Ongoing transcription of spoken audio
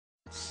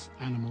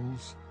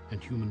animals,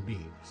 and human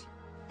beings.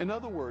 In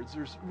other words,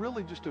 there's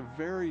really just a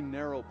very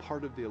narrow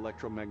part of the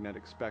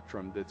electromagnetic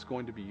spectrum that's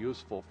going to be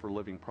useful for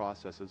living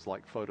processes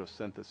like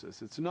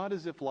photosynthesis. It's not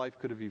as if life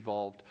could have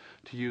evolved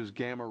to use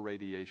gamma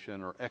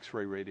radiation or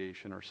X-ray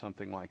radiation or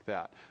something like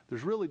that.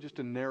 There's really just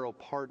a narrow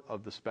part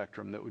of the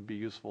spectrum that would be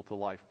useful to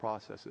life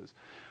processes.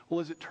 Well,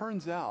 as it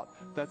turns out,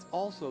 that's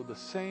also the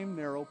same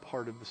narrow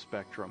part of the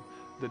spectrum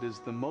that is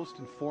the most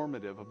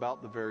informative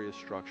about the various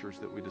structures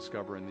that we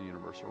discover in the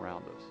universe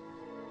around us.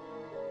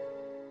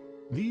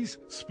 These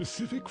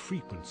specific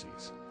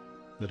frequencies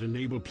that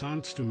enable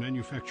plants to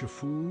manufacture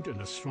food and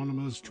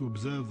astronomers to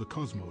observe the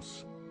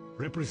cosmos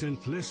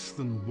represent less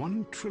than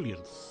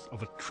 1/1,000,000,000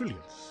 of a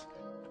trillionth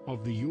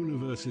of the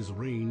universe's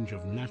range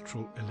of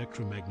natural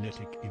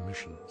electromagnetic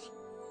emissions.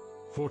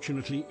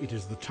 Fortunately, it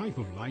is the type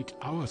of light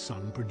our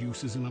sun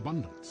produces in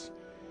abundance,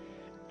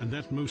 and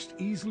that most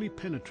easily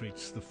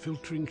penetrates the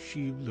filtering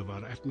shield of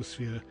our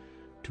atmosphere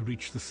to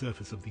reach the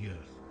surface of the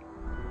Earth.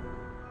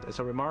 It's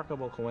a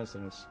remarkable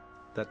coincidence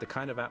that the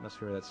kind of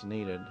atmosphere that's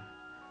needed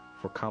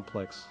for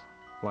complex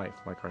life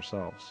like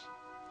ourselves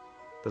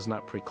does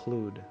not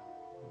preclude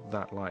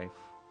that life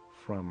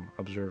from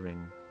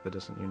observing the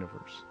distant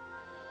universe.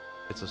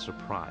 It's a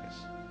surprise.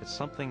 It's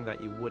something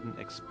that you wouldn't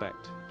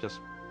expect just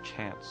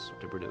chance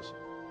to produce.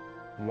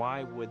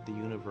 Why would the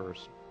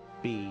universe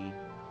be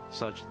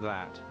such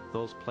that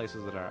those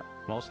places that are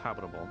most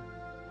habitable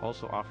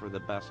also offer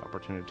the best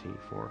opportunity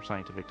for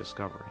scientific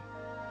discovery?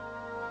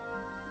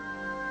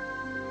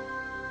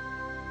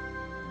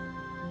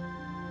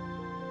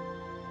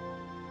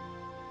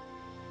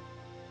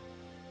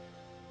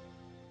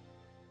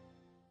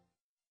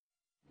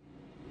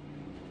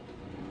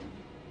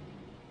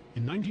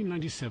 In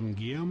 1997,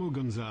 Guillermo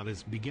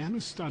Gonzalez began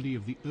a study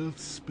of the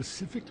Earth's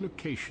specific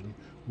location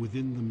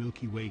within the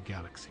Milky Way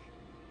galaxy.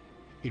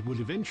 It would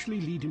eventually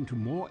lead him to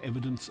more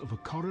evidence of a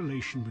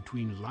correlation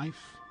between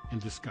life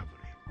and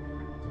discovery.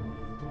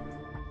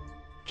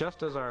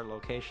 Just as our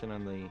location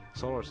in the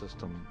solar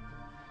system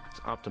is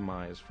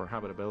optimized for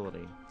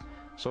habitability,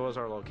 so is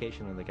our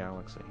location in the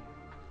galaxy.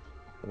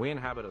 We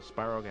inhabit a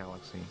spiral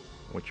galaxy,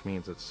 which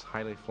means it's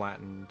highly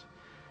flattened.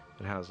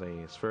 It has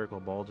a spherical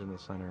bulge in the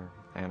center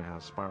and it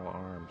has spiral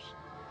arms.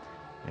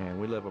 And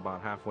we live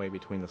about halfway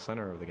between the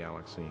center of the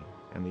galaxy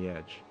and the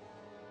edge.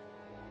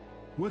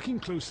 Working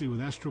closely with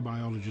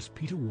astrobiologists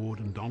Peter Ward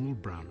and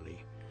Donald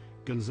Brownlee,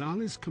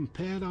 Gonzalez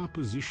compared our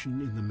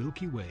position in the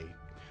Milky Way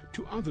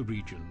to other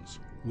regions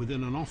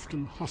within an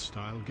often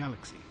hostile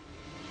galaxy.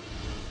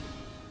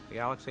 The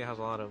galaxy has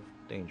a lot of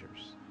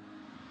dangers.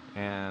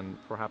 And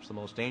perhaps the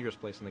most dangerous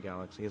place in the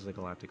galaxy is the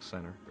galactic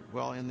center.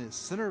 Well, in the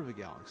center of the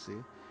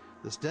galaxy,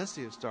 this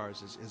density of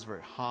stars is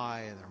very high,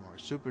 and there are more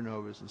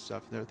supernovas and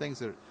stuff. And there are things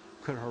that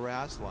could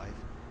harass life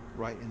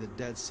right in the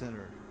dead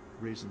center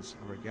regions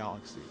of our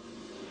galaxy.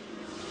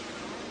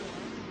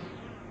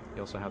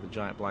 You also have the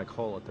giant black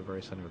hole at the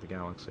very center of the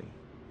galaxy.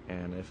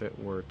 And if it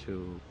were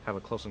to have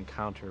a close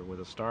encounter with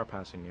a star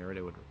passing near it,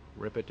 it would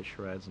rip it to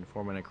shreds and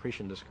form an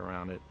accretion disk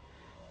around it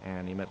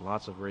and emit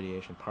lots of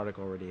radiation,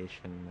 particle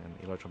radiation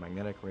and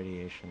electromagnetic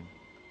radiation,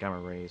 gamma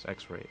rays,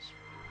 X-rays.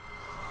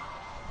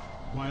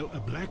 While a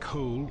black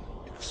hole,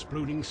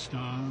 exploding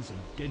stars, and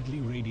deadly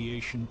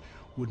radiation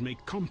would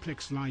make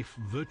complex life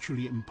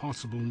virtually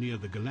impossible near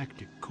the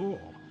galactic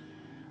core,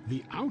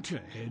 the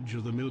outer edge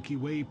of the Milky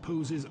Way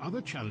poses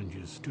other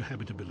challenges to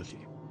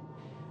habitability.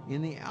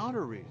 In the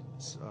outer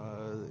regions,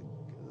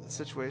 the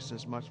situation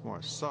is much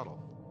more subtle.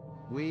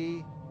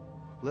 We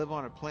live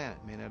on a planet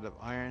made out of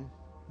iron,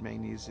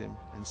 magnesium,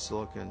 and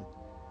silicon,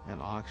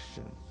 and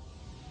oxygen.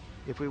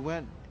 If we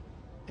went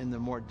in the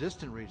more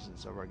distant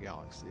regions of our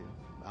galaxy,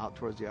 out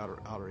towards the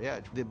outer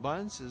edge, the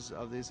abundances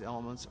of these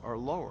elements are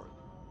lower.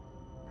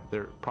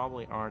 There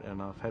probably aren't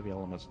enough heavy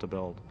elements to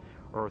build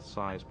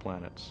Earth-sized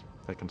planets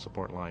that can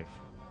support life.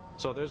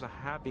 So there's a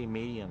happy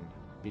median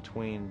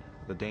between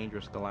the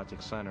dangerous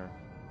galactic center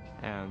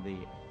and the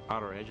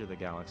outer edge of the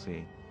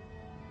galaxy.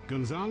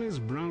 Gonzalez,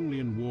 Brownlee,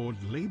 and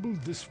Ward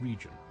labeled this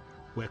region,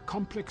 where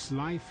complex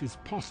life is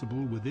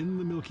possible within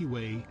the Milky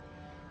Way,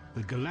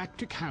 the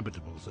galactic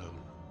habitable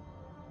zone.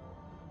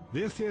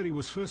 Their theory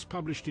was first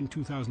published in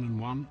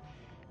 2001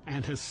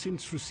 and has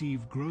since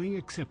received growing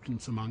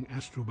acceptance among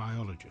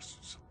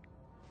astrobiologists.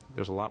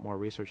 There's a lot more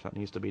research that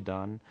needs to be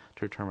done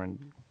to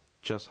determine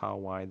just how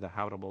wide the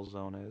habitable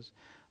zone is,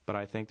 but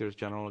I think there's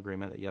general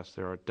agreement that yes,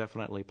 there are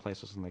definitely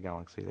places in the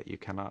galaxy that you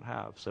cannot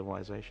have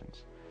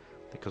civilizations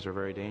because they're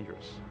very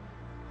dangerous,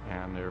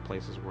 and there are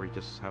places where you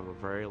just have a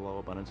very low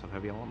abundance of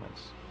heavy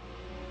elements.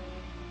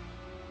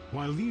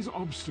 While these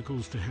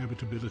obstacles to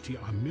habitability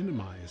are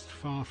minimized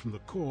far from the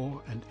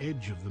core and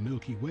edge of the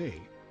Milky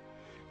Way,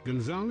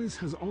 Gonzalez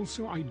has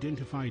also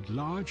identified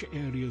large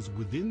areas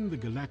within the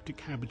galactic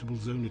habitable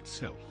zone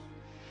itself,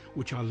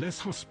 which are less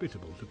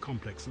hospitable to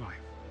complex life.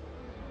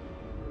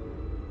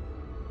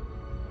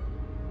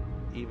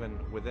 Even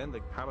within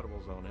the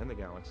habitable zone in the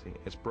galaxy,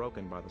 it's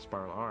broken by the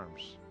spiral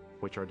arms,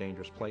 which are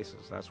dangerous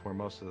places. That's where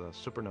most of the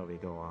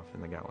supernovae go off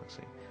in the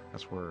galaxy.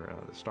 That's where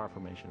the star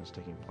formation is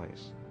taking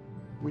place.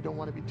 We don't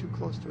want to be too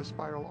close to a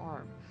spiral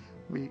arm.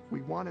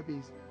 We want to be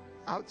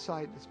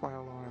outside the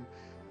spiral arm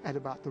at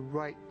about the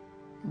right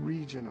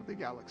region of the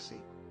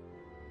galaxy.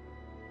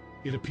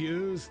 It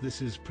appears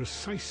this is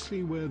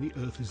precisely where the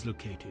Earth is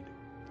located,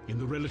 in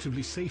the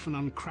relatively safe and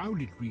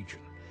uncrowded region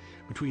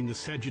between the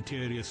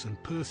Sagittarius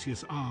and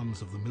Perseus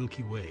arms of the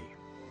Milky Way.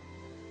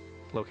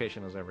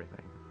 Location is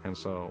everything, and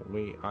so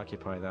we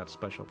occupy that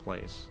special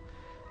place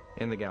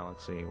in the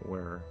galaxy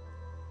where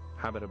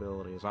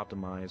habitability is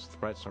optimized,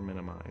 threats are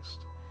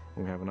minimized,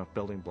 and we have enough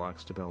building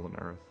blocks to build an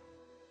Earth.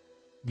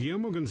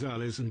 Guillermo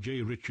Gonzalez and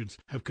Jay Richards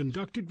have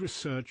conducted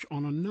research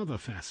on another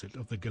facet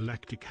of the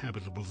galactic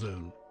habitable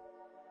zone.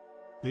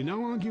 They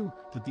now argue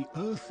that the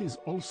Earth is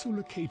also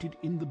located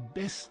in the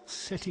best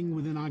setting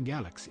within our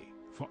galaxy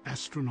for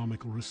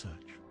astronomical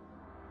research.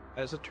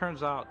 As it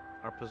turns out,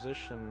 our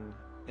position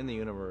in the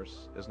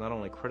universe is not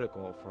only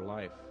critical for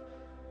life,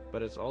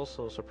 but it's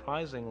also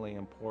surprisingly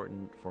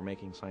important for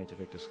making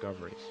scientific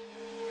discoveries.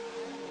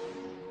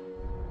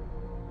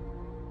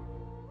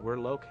 We're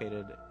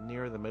located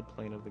near the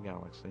midplane of the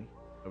galaxy,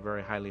 a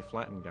very highly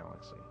flattened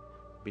galaxy,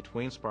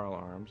 between spiral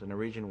arms in a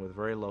region with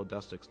very low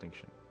dust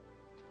extinction.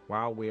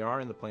 While we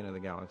are in the plane of the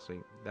galaxy,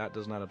 that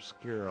does not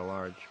obscure a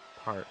large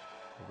part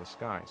of the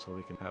sky, so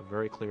we can have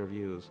very clear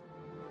views.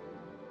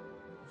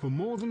 For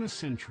more than a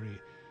century,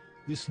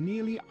 this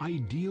nearly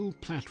ideal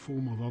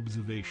platform of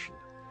observation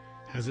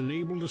has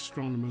enabled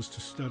astronomers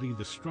to study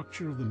the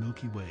structure of the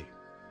Milky Way.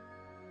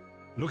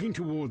 Looking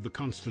toward the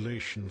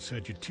constellation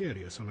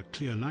Sagittarius on a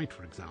clear night,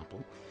 for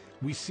example,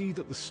 we see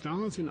that the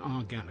stars in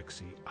our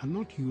galaxy are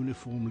not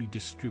uniformly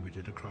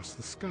distributed across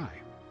the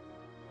sky.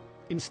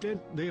 Instead,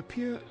 they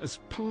appear as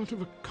part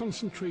of a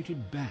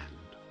concentrated band,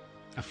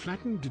 a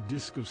flattened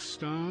disk of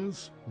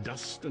stars,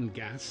 dust and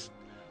gas,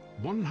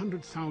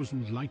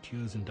 100,000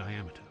 light-years in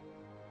diameter.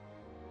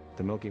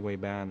 The Milky Way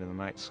band in the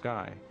night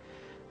sky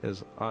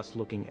is us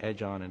looking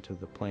edge-on into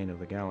the plane of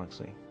the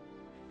galaxy.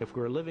 If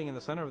we were living in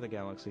the center of the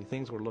galaxy,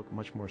 things would look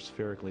much more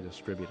spherically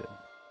distributed.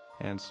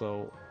 And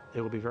so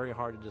it would be very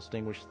hard to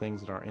distinguish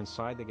things that are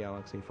inside the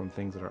galaxy from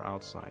things that are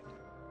outside.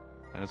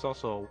 And it's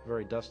also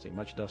very dusty,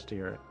 much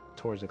dustier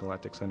towards the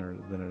galactic center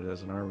than it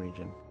is in our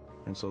region.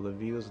 And so the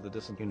views of the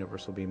distant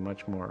universe will be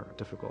much more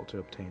difficult to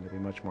obtain, they'll be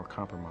much more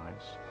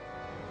compromised.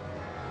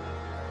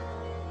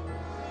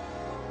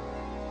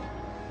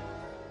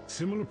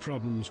 Similar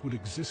problems would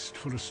exist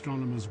for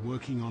astronomers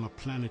working on a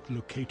planet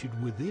located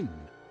within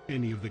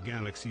any of the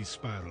galaxy's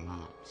spiral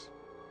arms.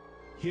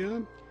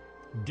 Here,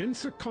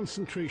 denser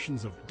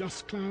concentrations of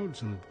dust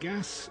clouds and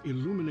gas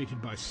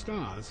illuminated by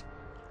stars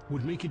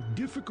would make it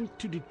difficult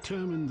to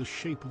determine the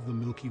shape of the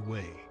Milky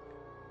Way,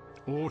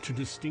 or to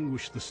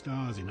distinguish the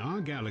stars in our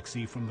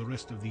galaxy from the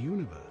rest of the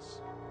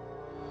universe.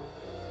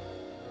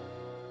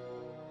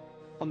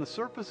 On the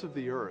surface of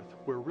the Earth,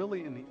 we're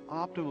really in the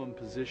optimum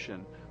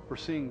position for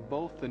seeing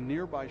both the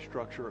nearby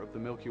structure of the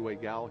Milky Way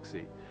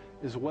galaxy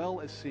as well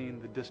as seeing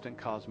the distant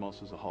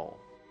cosmos as a whole.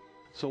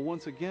 So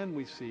once again,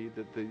 we see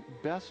that the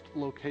best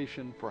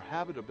location for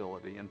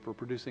habitability and for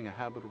producing a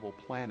habitable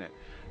planet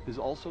is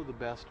also the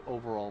best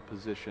overall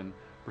position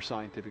for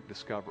scientific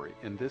discovery,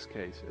 in this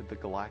case at the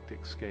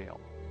galactic scale.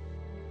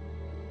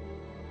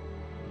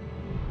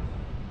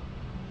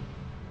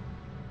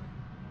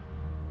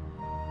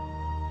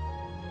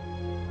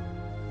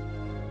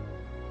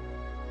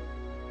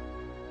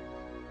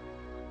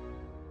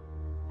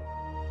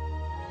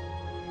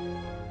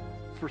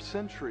 For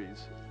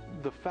centuries,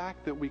 the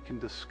fact that we can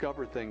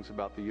discover things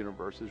about the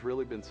universe has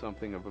really been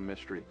something of a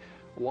mystery.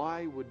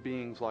 Why would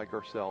beings like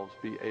ourselves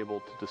be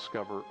able to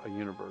discover a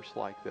universe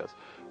like this?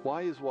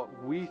 Why is what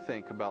we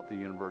think about the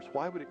universe,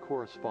 why would it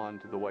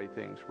correspond to the way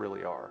things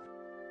really are?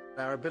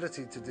 Our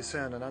ability to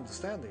discern and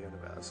understand the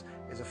universe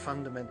is a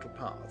fundamental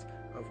part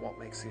of what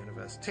makes the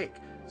universe tick,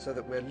 so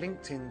that we're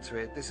linked into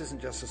it. This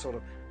isn't just a sort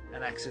of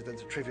an accident,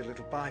 a trivial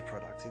little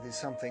byproduct. It is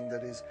something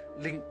that is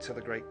linked to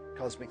the great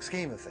cosmic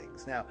scheme of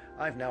things. Now,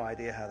 I've no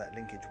idea how that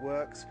linkage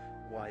works,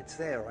 why it's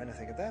there, or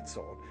anything of that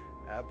sort,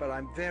 but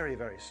I'm very,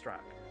 very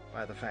struck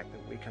by the fact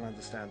that we can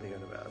understand the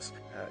universe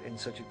in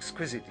such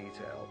exquisite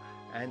detail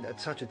and at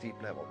such a deep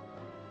level.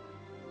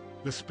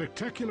 The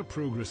spectacular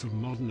progress of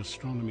modern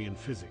astronomy and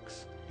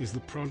physics is the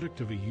product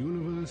of a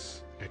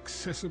universe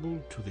accessible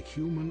to the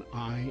human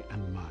eye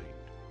and mind.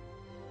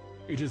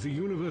 It is a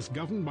universe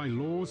governed by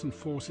laws and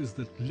forces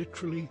that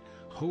literally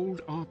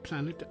hold our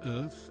planet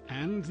Earth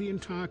and the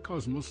entire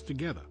cosmos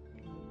together,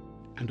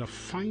 and are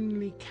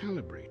finely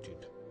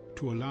calibrated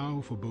to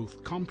allow for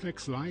both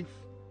complex life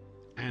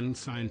and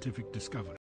scientific discovery.